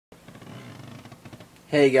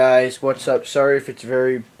Hey guys, what's up? Sorry if it's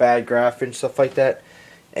very bad graphic and stuff like that.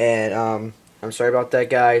 And I'm sorry about that,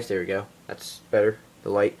 guys. There we go. That's better. The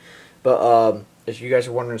light. But if you guys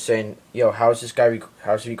are wondering, saying, yo, how's this guy?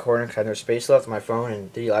 How's he recording? Cause I had no space left on my phone,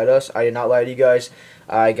 and did he lie to us? I did not lie to you guys.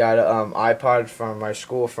 I got an iPod from my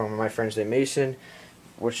school from my friend's named Mason,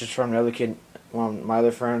 which is from another kid, one of my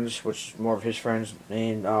other friends, which is more of his friends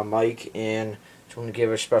named Mike. And just want to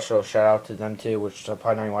give a special shout out to them too, which I'm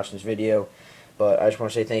probably not even watching this video. But I just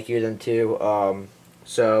want to say thank you to them too. I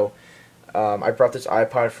brought this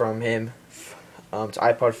iPod from him. It's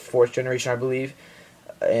iPod 4th generation, I believe.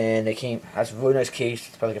 And it has a really nice case.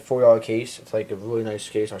 It's probably like a $40 case. It's like a really nice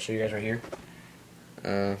case. I'll show you guys right here.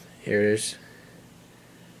 Here it is.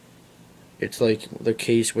 It's like the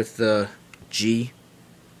case with the G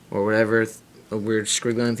or whatever, a weird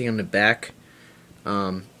squiggly thing on the back.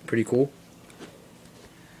 Pretty cool.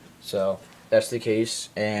 So that's the case,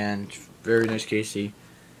 and very nice casey.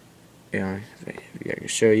 I can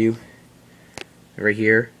show you right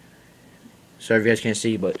here. Sorry if you guys can't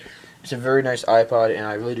see, but it's a very nice iPod, and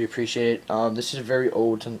I really do appreciate it. This is very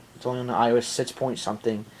old. It's only on the iOS 6 point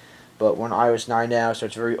something, but we're on iOS 9 now, so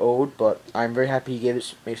it's very old. But I'm very happy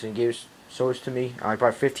Mason gave it so to me. I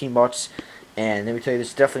bought 15 bucks, and let me tell you, this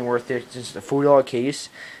is definitely worth it. Since it's a $40 case,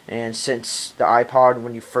 and since the iPod,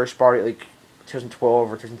 when you first bought it, like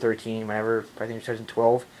 2012 or 2013, whenever, I think it was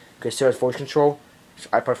 2012, because it still has voice control. It's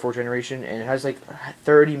iPod 4th generation, and it has like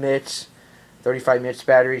 30 minutes, 35 minutes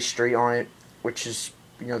battery straight on it, which is,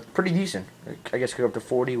 pretty decent. I guess it could go up to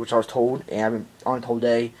 40, which I was told, and I've been on it the whole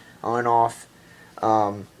day, on and off,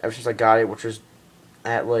 ever since I got it, which was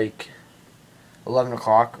at like 11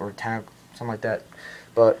 o'clock or 10, something like that.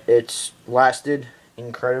 But it's lasted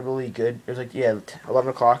incredibly good. It was like, 11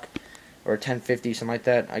 o'clock or 10:50, something like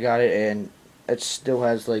that. I got it, and it still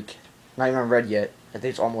has like, not even on red yet. I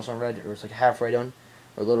think it's almost on red, or it's like halfway done,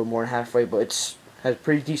 or a little more than halfway, but has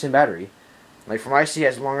pretty decent battery. Like from what I see, it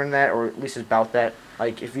has longer than that, or at least it's about that.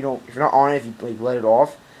 Like if you're not on it, if you like let it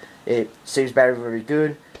off, it saves battery very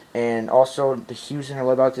good. And also the huge thing I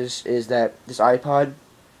love about this is that this iPod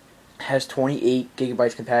has 28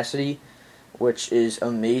 gigabytes capacity, which is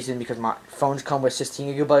amazing because my phones come with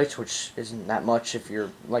 16 gigabytes, which isn't that much if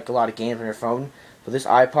you're like a lot of games on your phone. But this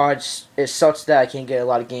iPod is such that I can't get a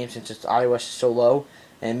lot of games since its iOS is so low,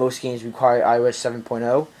 and most games require iOS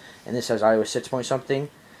 7.0, and this has iOS 6 point something.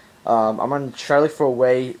 I'm gonna try to look for a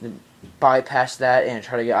way to bypass that and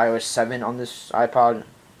try to get iOS 7 on this iPod.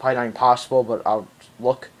 Probably not impossible, but I'll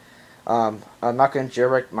look. I'm not gonna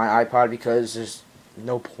jailbreak my iPod because there's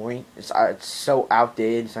no point. It's so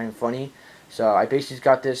outdated. It's not even funny. So I basically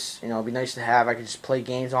got this. It'd be nice to have. I can just play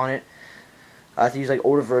games on it. I have to use like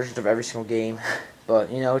older versions of every single game, but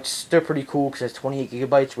it's still pretty cool because it's 28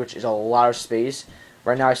 gigabytes, which is a lot of space.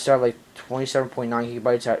 Right now I still have like 27.9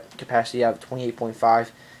 gigabytes at capacity. I have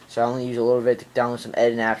 28.5, so I only use a little bit to download some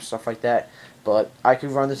editing apps and stuff like that. But I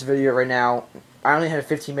could run this video right now. I only have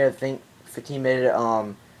a 15-minute thing.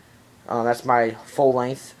 15-minute. That's my full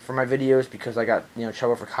length for my videos because I got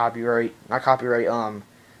trouble for copyright. Not copyright.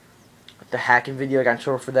 The hacking video, I got in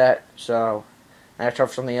trouble for that. So I got trouble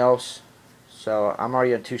for something else. So I'm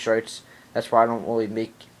already on 2 strikes. That's why I don't really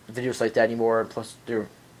make videos like that anymore. Plus they're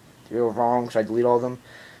wrong, so I delete all of them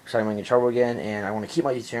because I'm going to get in trouble again. And I want to keep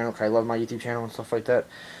my YouTube channel because I love my YouTube channel and stuff like that.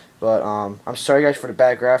 But I'm sorry guys for the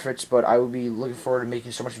bad graphics, but I will be looking forward to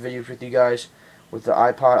making so much videos with you guys. With the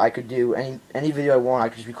iPod, I could do any video I want. I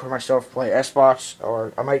could just record myself play Xbox,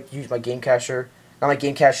 or I might use my game capture. Not my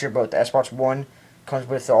game capture, but the Xbox One comes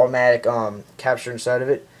with the automatic capture inside of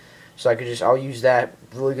it. So I'll use that,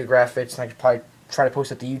 really good graphics, and I could probably try to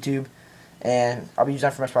post it to YouTube. And I'll be using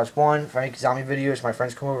that for my Xbox One. If I make zombie videos, my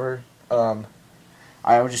friends come over,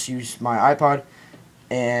 I will just use my iPod.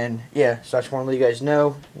 And yeah, so I just want to let you guys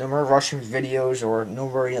know, no more rushing videos, or no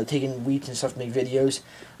more taking weeks and stuff to make videos.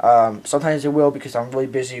 Sometimes it will because I'm really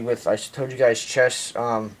busy with, I told you guys, chess,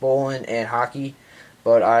 bowling, and hockey.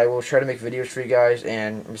 But I will try to make videos for you guys,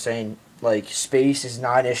 and I'm saying, like, space is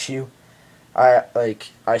not an issue. I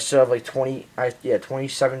still have like 27.9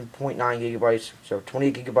 gigabytes, so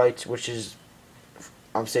 28 gigabytes, which is,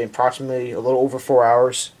 I'm saying, approximately a little over 4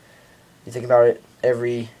 hours. You think about it,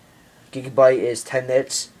 every gigabyte is 10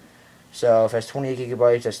 minutes, so if it has 28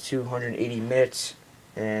 gigabytes, that's 280 minutes,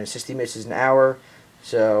 and 60 minutes is an hour,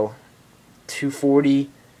 so 240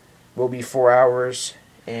 will be 4 hours,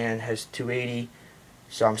 and has 280,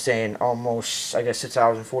 so I'm saying almost, I guess, 6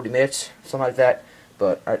 hours and 40 minutes, something like that.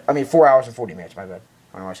 But, I mean 4 hours and 40 minutes, my bad.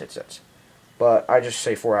 I don't know why I said 6. But I just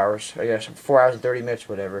say 4 hours, I guess. 4 hours and 30 minutes,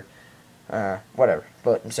 whatever. Whatever.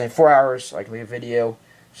 But I'm saying 4 hours, I can make a video.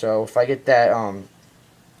 So if I get that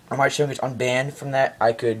or my channel gets unbanned from that,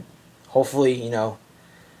 I could hopefully,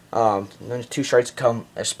 when 2 strikes come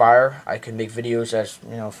expire, I could make videos as,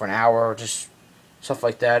 for an hour or just stuff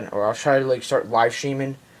like that. Or I'll try to like start live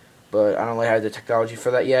streaming, but I don't really have the technology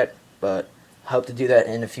for that yet. But I hope to do that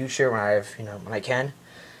in the future when I have, when I can.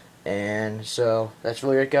 And so that's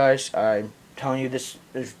really it, guys. I'm telling you, this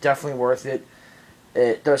is definitely worth it.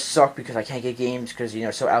 It does suck because I can't get games because,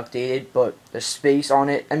 it's so outdated, but the space on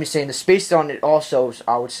it, the space on it also,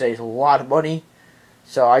 I would say, is a lot of money.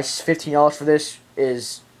 So $15 for this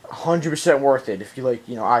is 100% worth it if you like,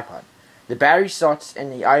 iPod. The battery sucks,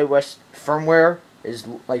 and the iOS firmware is,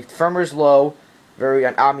 low, very,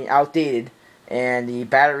 outdated, and the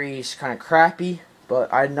battery is kind of crappy,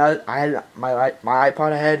 but I had my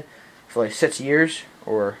iPod I had for like 6 years,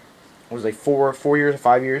 or it was like 4 years or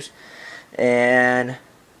 5 years, and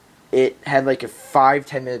it had like a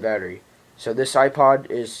 10 minute battery. So this iPod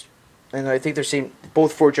is, and I think they're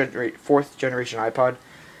both fourth generation iPod,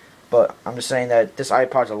 but I'm just saying that this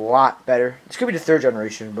iPod's a lot better. This could be the 3rd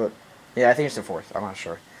generation, but yeah, I think it's the 4th. I'm not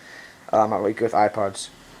sure. I'm not really good with iPods.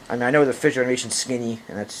 I know the 5th generation's skinny,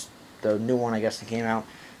 and that's the new one, I guess, that came out.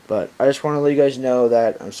 But I just want to let you guys know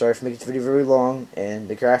that I'm sorry for making this video very long, and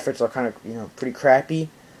the graphics are kind of, pretty crappy.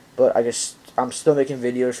 But I'm still making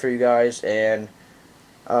videos for you guys, and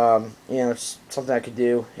it's something I could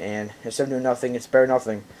do, and instead of doing nothing, it's better than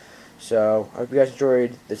nothing. So I hope you guys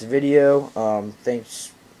enjoyed this video.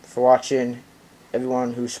 Thanks for watching.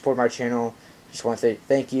 Everyone who supported my channel, just want to say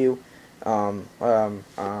thank you. I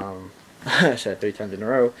said it 3 times in a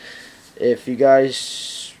row. If you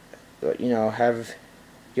guys, you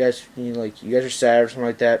guys are sad or something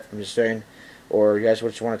like that, I'm just saying, or you guys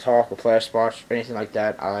just want to talk or play a spot, anything like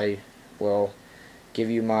that, I will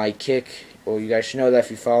give you my kick. Or you guys should know that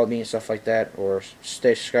if you follow me and stuff like that, or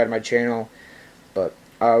stay subscribed to my channel. But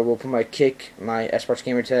I will put my kick, my Sports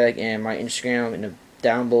Gamer tag, and my Instagram in the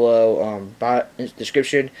down below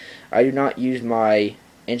description. I do not use my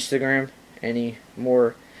Instagram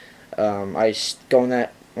anymore. I go on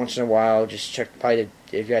that once in a while, just check probably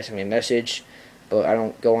if you guys send me a message, but I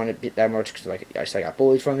don't go on it that much because I got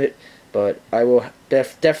bullied from it. But I will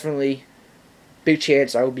definitely, big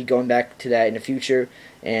chance I will be going back to that in the future,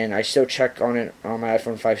 and I still check on it on my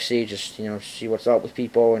iPhone 5C, just see what's up with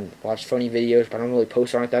people and watch funny videos, but I don't really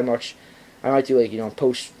post on it that much. I might do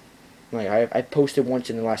post, I posted once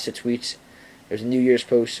in the last 6 weeks. There's a New Year's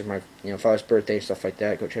post of my father's birthday and stuff like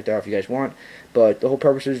that. Go check that out if you guys want. But the whole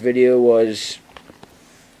purpose of this video was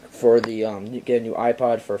for the get a new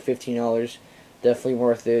iPod for $15. Definitely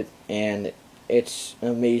worth it, and it's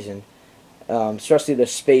amazing. Especially the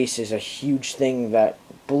space is a huge thing that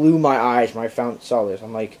blew my eyes when I saw this.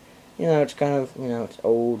 I'm like, it's kind of, it's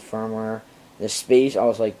old firmware. The space, I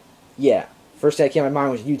was like, yeah. First thing that came to my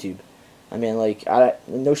mind was YouTube.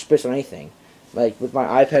 No space on anything. Like with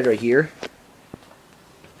my iPad right here,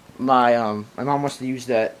 my mom wants to use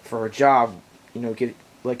that for her job.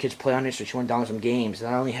 Let kids play on it, so she went down some games.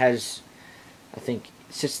 And that only has, I think,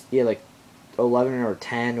 11 or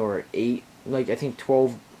 10 or 8, I think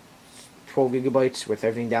 12 gigabytes with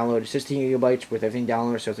everything downloaded, 16 gigabytes with everything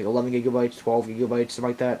downloaded, so it's like 11 gigabytes, 12 gigabytes,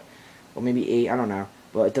 something like that, or maybe 8, I don't know,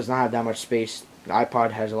 but it does not have that much space. The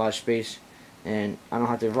iPod has a lot of space, and I don't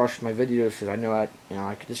have to rush my videos because I know I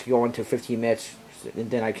could just go on to 15 minutes,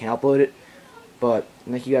 and then I can upload it. But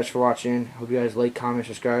thank you guys for watching. Hope you guys like, comment,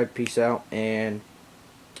 subscribe, peace out, and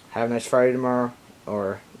have a nice Friday tomorrow,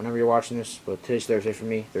 or whenever you're watching this, but today's Thursday for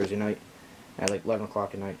me, Thursday night, at like 11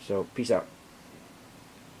 o'clock at night, so peace out.